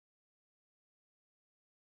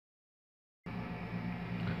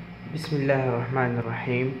بسم الله الرحمن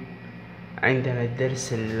الرحيم. عندنا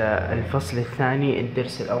الدرس الفصل الثاني.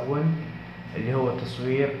 الدرس الأول اللي هو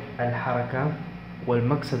تصوير الحركة،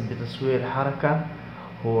 والمقصد بتصوير الحركة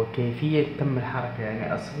هو كيفية تم الحركة،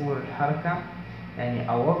 يعني أصور الحركة، يعني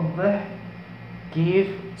أوضح كيف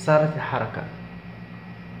صارت الحركة،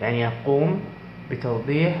 يعني أقوم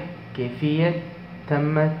بتوضيح كيفية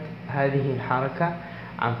تمت هذه الحركة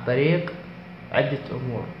عن طريق عدة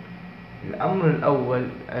أمور. الأمر الأول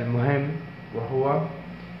المهم وهو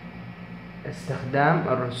استخدام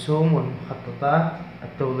الرسوم والمخططات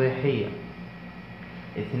التوضيحية.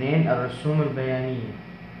 2 الرسوم البيانية.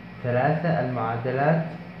 3 المعادلات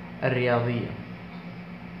الرياضية.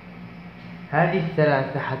 هذه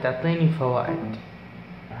الثلاثة حتعطيني فوائد.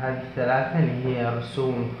 هذه الثلاثة اللي هي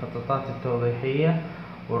الرسوم والمخططات التوضيحية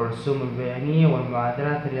والرسوم البيانية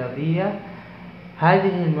والمعادلات الرياضية،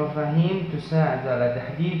 هذه المفاهيم تساعد على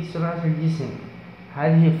تحديد سرعة الجسم.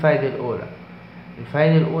 هذه الفائدة الأولى.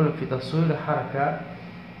 الفائدة الأولى في تصوير الحركة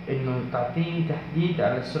إنه تعطيني تحديد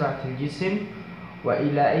على سرعة الجسم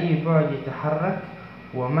وإلى أي بعد يتحرك،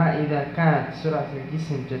 وما إذا كانت سرعة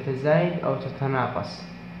الجسم تتزايد أو تتناقص.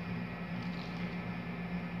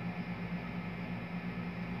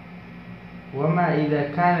 وما إذا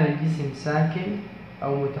كان الجسم ساكن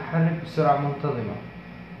أو متحرك بسرعة منتظمة،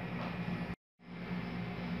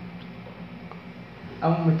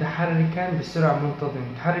 أو متحركا بسرعة منتظمة.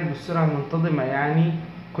 متحرك بسرعة منتظمة يعني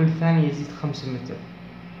كل ثانية يزيد 5 متر،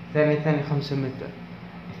 ثانية 5 متر،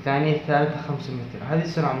 الثانية الثالثة 5 متر. هذه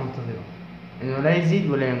سرعة منتظمة، إنه لا يزيد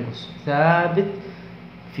ولا ينقص، ثابت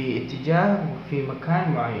في اتجاه وفي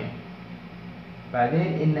مكان معين.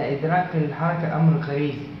 بعدين إن إدراك الحركة أمر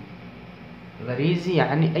غريزي. غريزي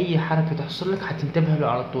يعني أي حركة تحصل لك حتنتبه له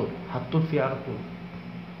على طول، حتطول فيه على طول.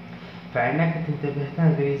 فإنك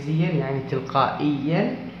تنتبه غريزيا يعني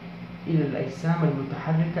تلقائيا إلى الأجسام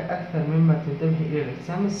المتحركة أكثر مما تنتبه إلى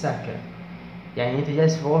الأجسام الساكنة. يعني أنت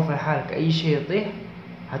جالس في غرفة حالك، أي شيء يطيح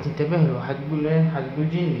حتنتبه له، حتقول له حتقول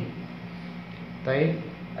جنبي. طيب،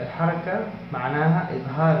 الحركة معناها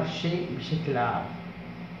إظهار الشيء بشكل عام.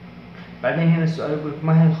 بعدين هنا السؤال يقول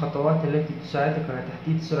ما هي الخطوات التي تساعدك على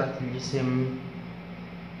تحديد سرعة الجسم؟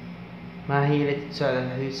 ما هي التي تساعد على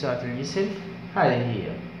تحديد سرعة الجسم؟ هذه هي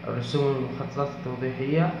الرسوم والمخططات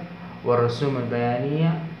التوضيحية والرسوم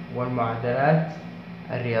البيانية والمعادلات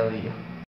الرياضية.